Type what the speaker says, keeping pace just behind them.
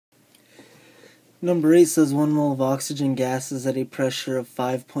Number 8 says 1 mole of oxygen gas is at a pressure of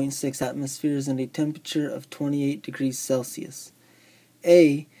 5.6 atmospheres and a temperature of 28 degrees Celsius.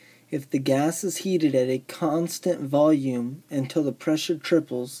 A. If the gas is heated at a constant volume until the pressure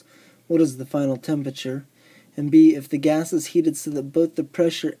triples, what is the final temperature? And B. If the gas is heated so that both the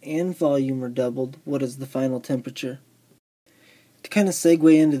pressure and volume are doubled, what is the final temperature? To kind of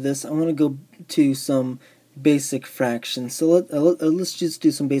segue into this, I want to go to some basic fractions. So let's just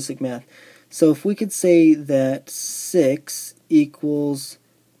do some basic math. So if we could say that 6 equals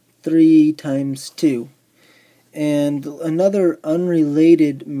 3 times 2, and another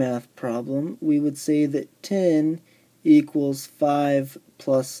unrelated math problem, we would say that 10 equals 5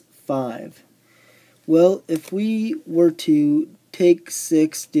 plus 5. Well, if we were to take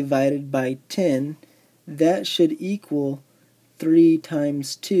 6 divided by 10, that should equal 3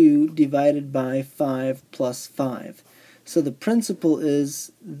 times 2 divided by 5 plus 5. So the principle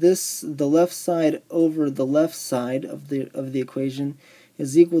is the left side over the left side of the equation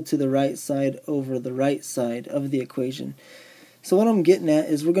is equal to the right side over the right side of the equation. So what I'm getting at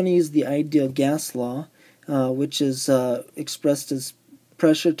is we're going to use the ideal gas law, which is expressed as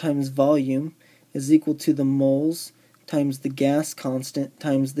pressure times volume is equal to the moles times the gas constant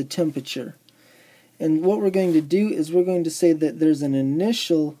times the temperature. And what we're going to do is we're going to say that there's an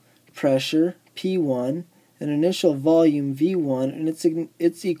initial pressure, P1, an initial volume, V1, and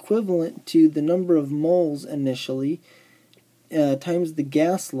it's equivalent to the number of moles initially times the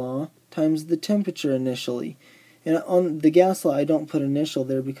gas law times the temperature initially. And on the gas law, I don't put initial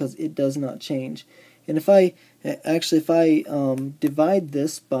there because it does not change. And if I divide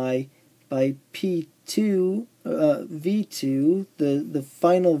this by P2, V2, the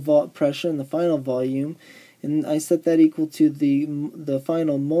final pressure and the final volume, and I set that equal to the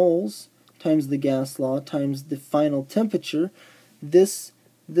final moles times the gas law times the final temperature, this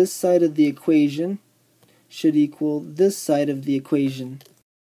side of the equation should equal this side of the equation.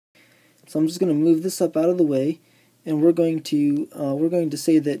 So I'm just going to move this up out of the way, and we're going to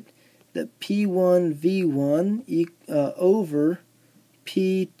say that P1 V1 over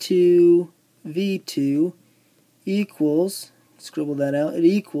P2 V2 equals, scribble that out, it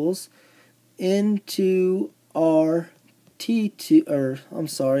equals into R T2, or I'm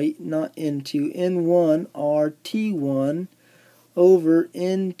sorry, not into, N1 R T1 over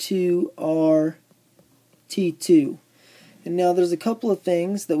into R T2. And now there's a couple of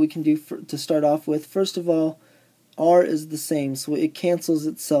things that we can do to start off with. First of all, R is the same, so it cancels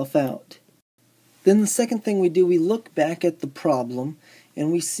itself out. Then the second thing we do, we look back at the problem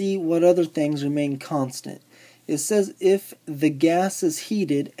and we see what other things remain constant. It says if the gas is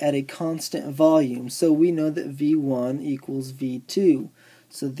heated at a constant volume, so we know that V1 equals V2,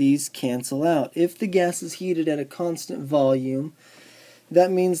 so these cancel out. If the gas is heated at a constant volume,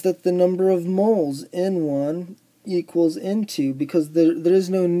 that means that the number of moles, N1, equals N2, because there is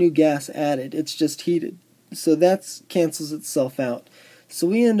no new gas added, it's just heated. So that cancels itself out. So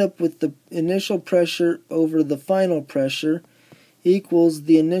we end up with the initial pressure over the final pressure equals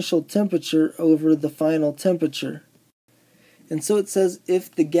the initial temperature over the final temperature. And so it says if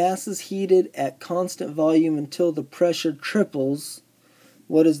the gas is heated at constant volume until the pressure triples,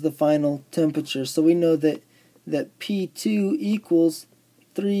 what is the final temperature? So we know that P2 equals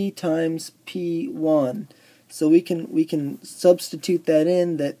 3 times P1. So we can substitute that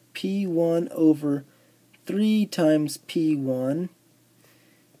in, that P1 over 3 times P1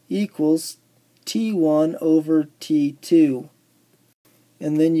 equals T1 over T2.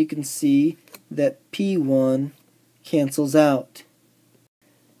 And then you can see that P1 cancels out.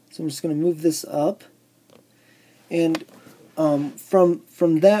 So I'm just going to move this up. And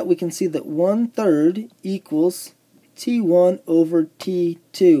from that we can see that 1/3 equals T1 over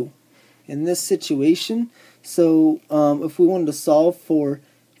T2 in this situation. So if we wanted to solve for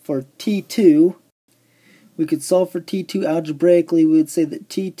T2, we could solve for T2 algebraically. We would say that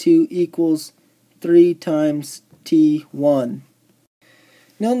T2 equals 3 times T1.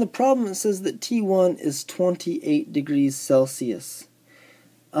 Now in the problem it says that T1 is 28 degrees Celsius.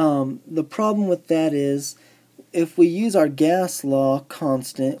 The problem with that is if we use our gas law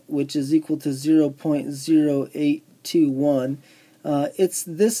constant, which is equal to 0.0821,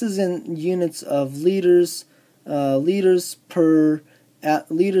 this is in units of liters, liters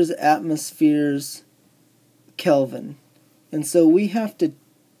atmospheres, Kelvin. And so we have to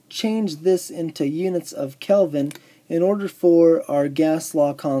change this into units of Kelvin in order for our gas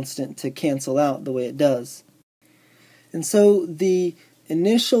law constant to cancel out the way it does. And so the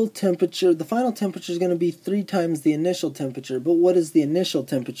initial temperature, the final temperature is going to be 3 times the initial temperature. But what is the initial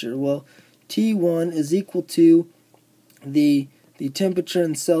temperature? Well, T1 is equal to the the temperature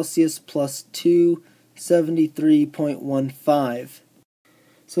in Celsius plus 273.15.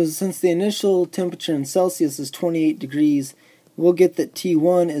 So since the initial temperature in Celsius is 28 degrees, we'll get that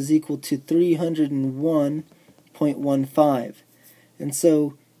T1 is equal to 301.15. And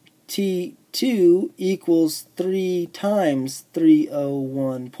so T2 equals 3 times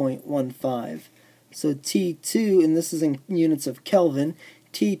 301.15. So T2, and this is in units of Kelvin,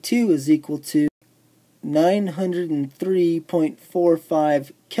 T2 is equal to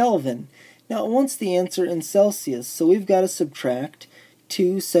 903.45 Kelvin. Now it wants the answer in Celsius, so we've got to subtract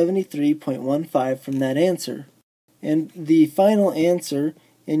 273.15 from that answer. And the final answer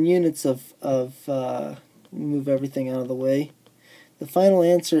in units of move everything out of the way. The final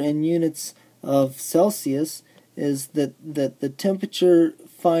answer in units of Celsius is that the temperature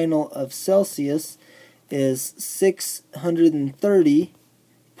final of Celsius is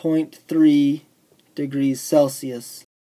 630.3 degrees Celsius.